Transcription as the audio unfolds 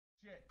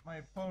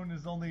My phone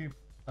is only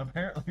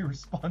apparently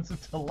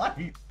responsive to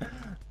light.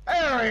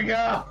 There we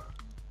go!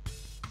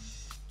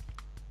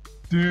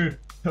 Dude,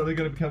 totally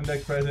gonna become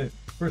next president.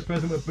 First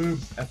president with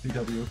boobs,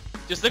 FDW.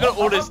 Just look at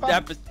all this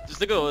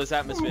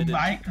atmosphere, dude.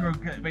 Micro.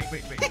 Wait.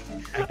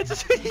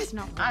 It's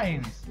not I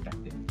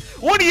inspect it.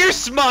 What are you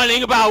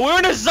smiling about? We're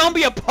in a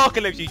zombie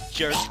apocalypse, you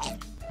jerk.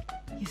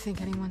 You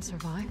think anyone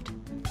survived?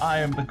 I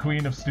am the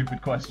queen of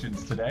stupid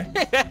questions today.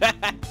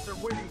 They're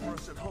waiting for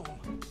us at home.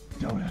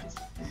 Donuts.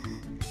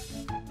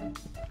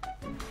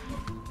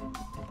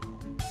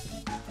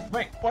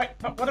 Wait,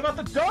 what about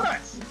the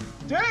donuts?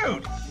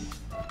 Dude!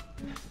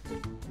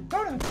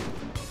 Donuts!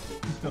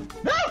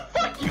 No,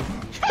 fuck you!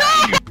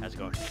 Fuck you! How's it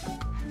going?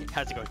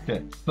 How's it going?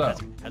 Okay, so,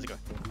 How's it going?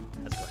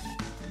 How's it going?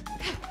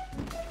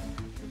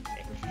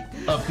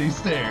 up these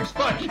stairs.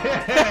 Fuck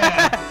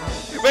yeah!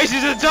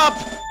 Races to the top!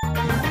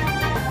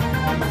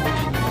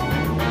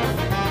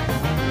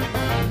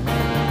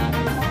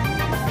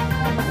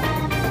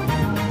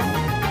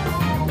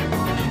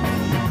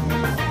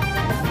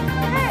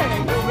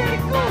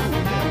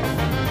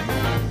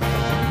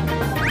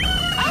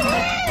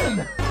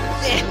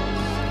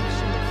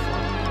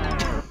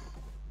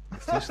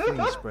 This thing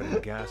is spreading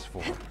gas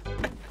for her.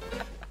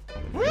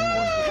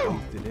 Anyone who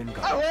breathed it in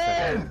got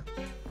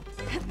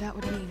infected. That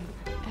would mean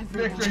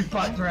everyone. Victory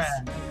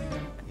Buttran!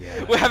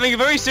 Yeah. We're having a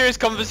very serious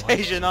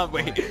conversation, aren't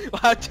we?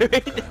 While doing I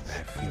have a this.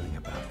 bad feeling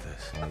about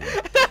this.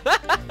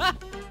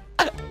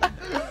 I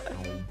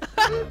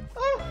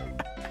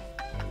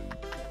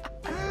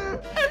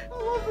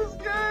love this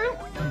game!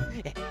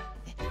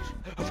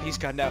 Hopefully he's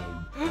gone now.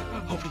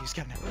 Hopefully he's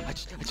gone now. I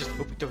just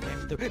hope we don't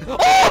have to.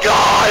 Oh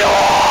god!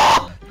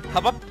 Oh!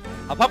 Hop up!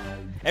 Hop up!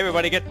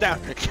 Everybody get down!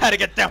 Gotta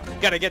get down!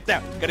 Gotta get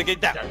down! Gotta get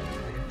down!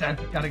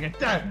 Gotta get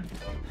down!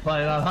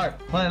 Playing on hard!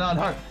 Playing on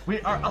hard! We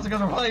are also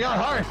gonna play on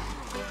hard!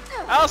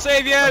 I'll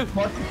save you!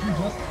 What did you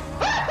just...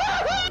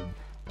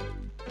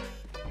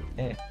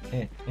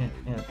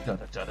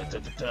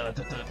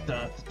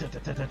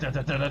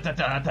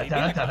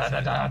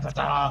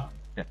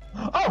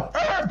 Oh!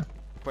 Herb!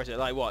 Press it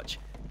like watch.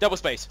 Double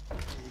space.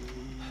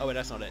 Oh wait,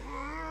 that's not it.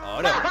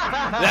 Oh no!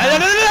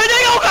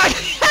 Oh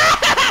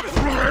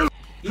god!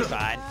 He's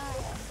fine.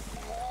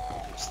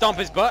 Stomp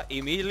his butt, he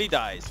immediately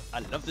dies.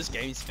 I love this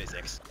game's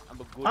physics.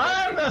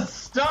 I'm the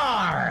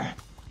star!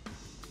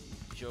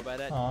 You sure about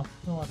that? Aw,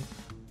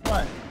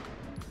 what?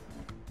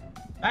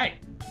 Hey!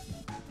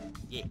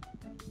 Yeah.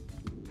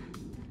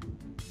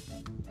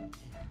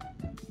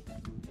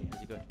 Hey,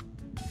 how's it going?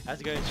 How's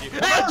it going, Shu?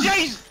 Ah,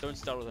 jeez! Don't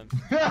startle him.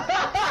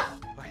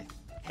 Right.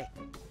 Hey,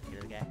 you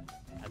little guy.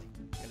 How's it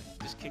going?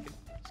 Just kick him.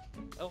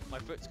 Oh, my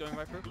foot's going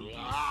right through.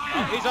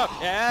 Oh, he's up.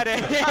 Yeah,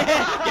 there. Get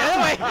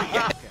away. Okay,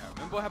 I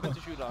remember what happened to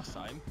Shu last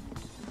time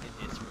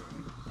in his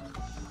room.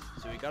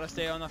 So we gotta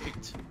stay on our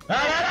feet.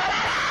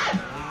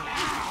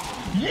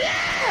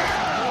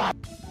 Yeah!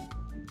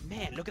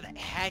 Man, look at that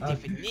high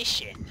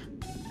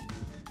definition.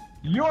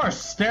 You're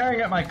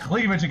staring at my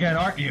cleavage again,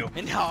 aren't you?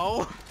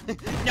 No.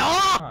 No.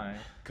 I'm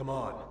Come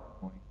on.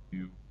 going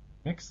to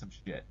mix some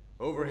shit.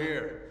 Over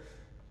here.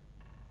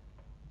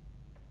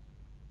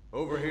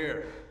 Over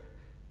here.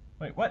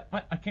 Wait, what?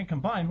 What? I can't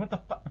combine. What the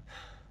fuck?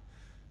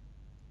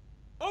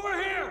 Over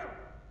here!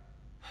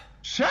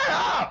 Shut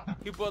up!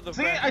 You bought the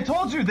See, bread. I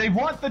told you they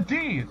want the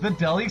D, the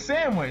deli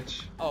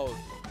sandwich. Oh,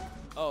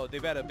 they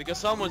better because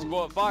someone's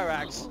brought a fire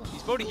axe.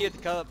 He's probably here to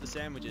cut up the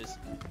sandwiches.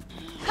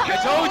 I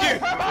told you!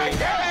 Oh my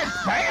God,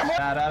 sandwich!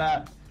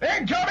 Da-da-da.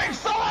 Incoming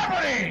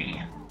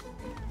celebrity!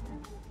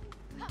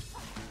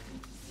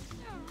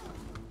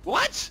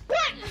 What?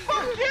 What?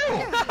 Fuck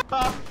you!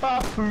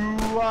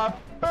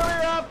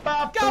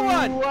 Go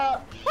on!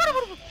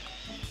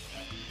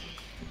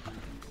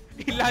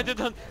 He landed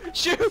on.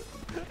 Shoot!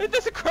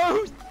 There's a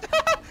crow!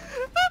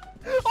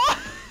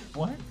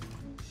 What?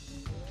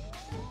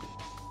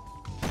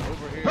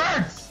 Over here.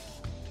 Birds!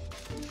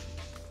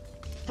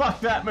 Fuck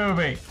that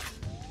movie!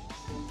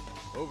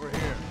 Over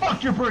here.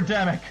 Fuck your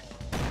birdemic!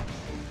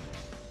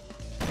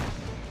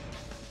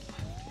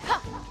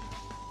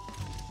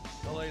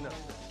 Helena.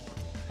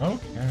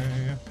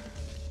 Okay.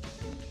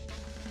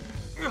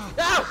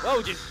 Ow!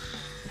 Oh, jeez.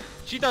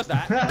 She does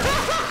that.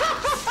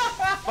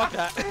 Fuck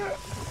that.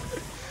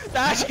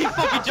 That actually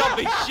fucking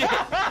jumping shit.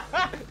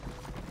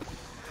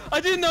 I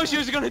didn't know she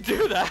was gonna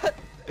do that.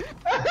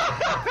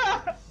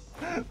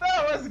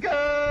 That was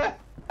good!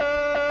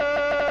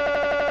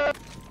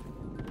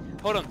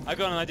 Hold on, I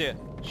got an idea.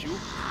 Shoot.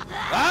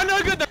 Ah,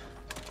 no good.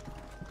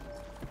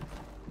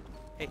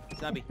 Hey,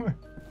 zombie.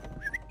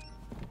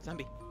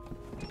 Zombie.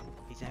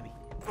 Hey, zombie.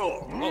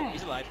 Oh,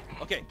 he's alive.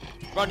 Okay,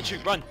 run,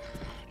 shoot, run.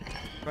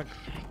 Run.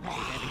 Hey,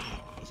 zombie.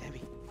 Hey,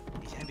 zombie.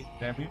 Hey, zombie.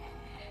 Damn you.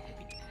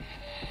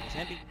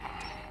 Zombie.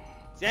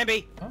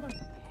 Zombie. Oh my.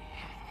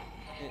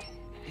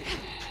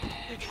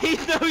 He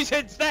knows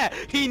it's there.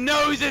 He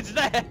knows it's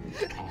there.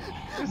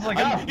 He's like,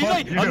 He's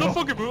like, you. I'm not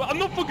fucking, bro. I'm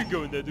not fucking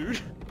going there, dude.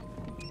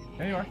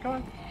 There you are. Come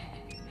on.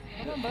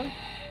 Come on, buddy.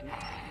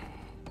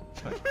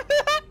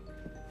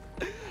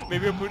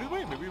 Maybe I'll put it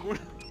away. Maybe we won't.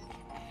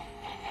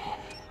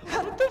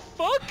 What the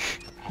fuck?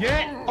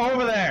 Get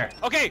over there!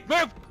 Okay,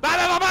 move!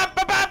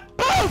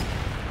 Boom!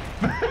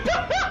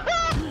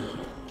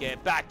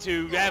 Get back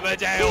to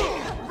Riverdale!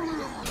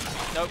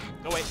 Nope,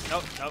 go away.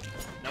 Nope. Stop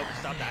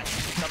that.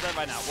 Stop that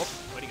right now. Whoop,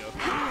 where'd he go?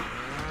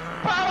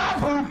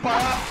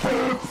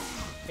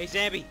 Hey,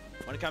 Zambie.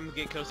 Wanna come and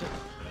get closer?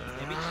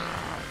 Zambie?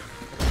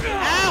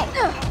 Ow!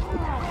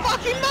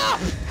 Fucking mop!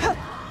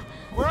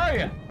 Where are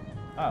you?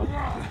 Oh.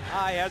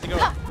 Hi, how's it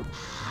going?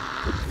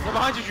 They're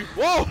behind you.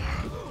 Whoa!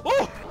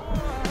 Whoa!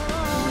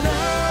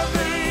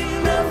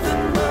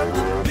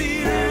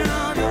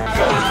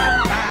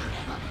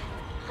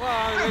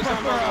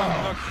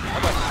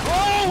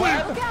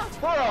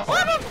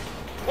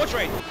 What's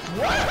right?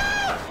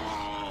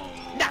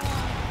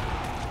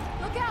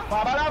 Look out!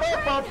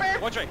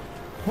 What's right?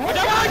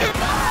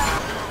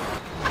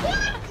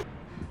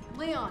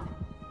 Leon.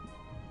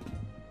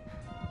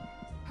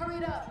 Hurry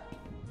it up.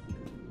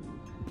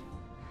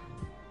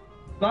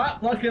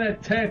 Stop looking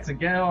at tits and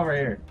get over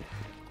here.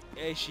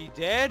 Is she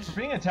dead? She's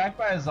being attacked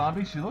by a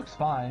zombie. She looks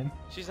fine.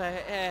 She's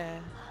like, eh.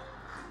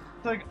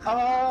 It's like,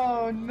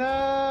 oh no!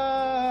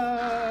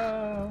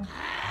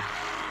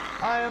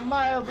 I am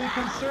mildly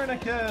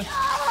concernicus.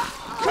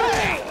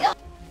 Man,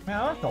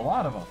 that's a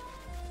lot of them.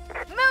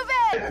 Move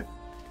it!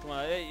 Come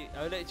on,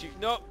 I'll let you.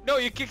 No,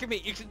 you're kicking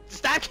me. You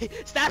stop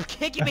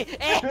kicking me.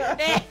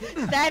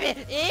 Stop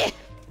it.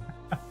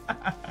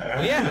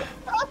 Oh yeah.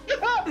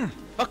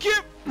 Fuck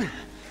you.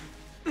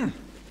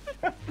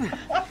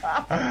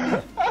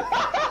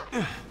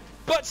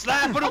 Butt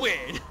slap for the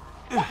win.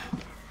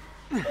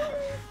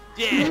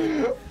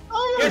 Yeah.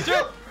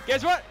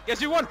 Guess what? Guess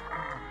who won?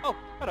 Oh,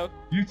 hello.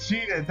 You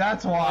cheated,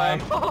 that's why.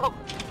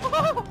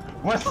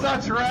 We're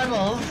such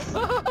rebels.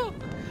 Oh.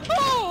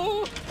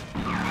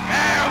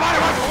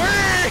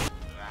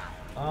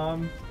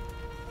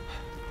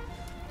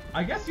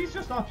 I guess he's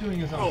just not doing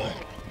his own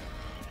thing.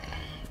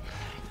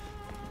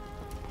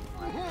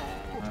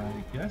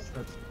 I guess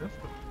that's just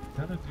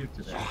none of you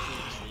today.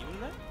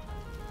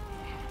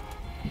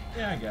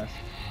 Yeah, I guess.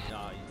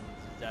 No,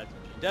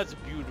 that's a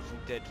beautiful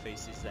dead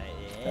face. Is that?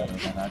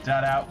 Yeah.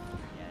 Dead out.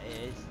 Yeah, it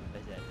is.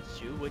 That's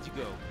true. Where'd you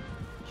go?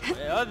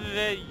 Other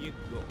than you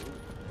go.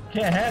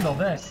 Can't handle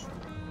this.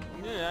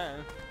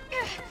 Yeah.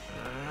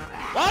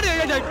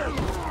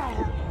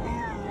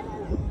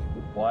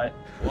 What?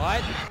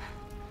 What?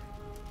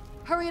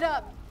 Hurry it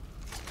up.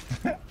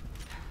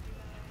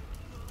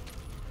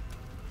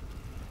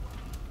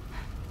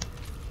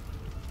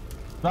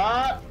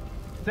 Stop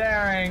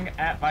staring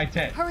at my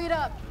tits. Hurry it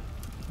up.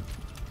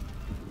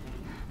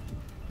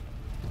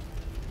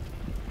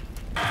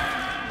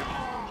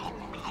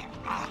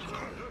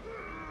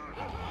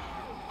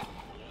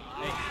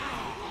 Hey,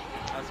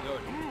 how's it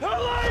going?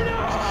 Helena!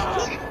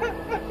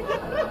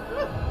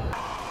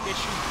 Get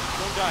shoot.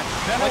 Don't die.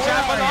 Watch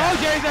out for the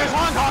Jesus!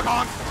 Honk, honk,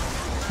 honk!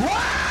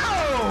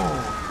 Wow!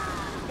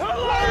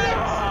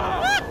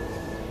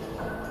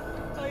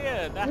 Oh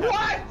yeah, that What?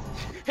 happened.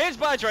 Hits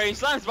by a train,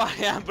 slams by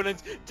an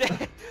ambulance,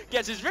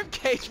 gets his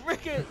ribcage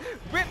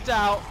ripped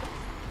out.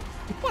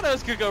 What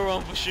else could go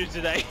wrong for Shu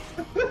today?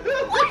 My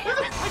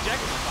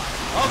jacket's on fire.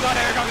 Oh god,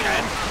 here it comes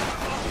again!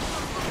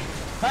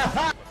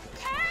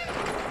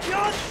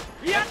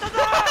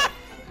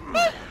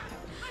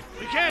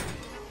 We can't!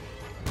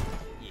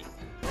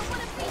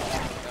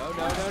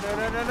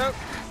 No.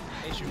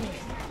 Hey, Shu. No.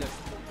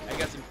 I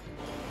got some.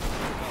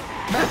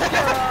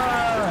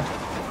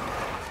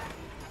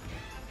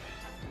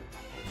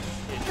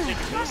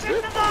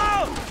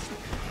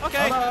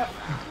 Okay.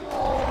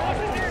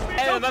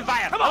 Hey, I'm on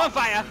fire! I'm on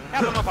fire!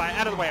 I'm on fire!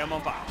 Out of the way, I'm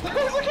on fire!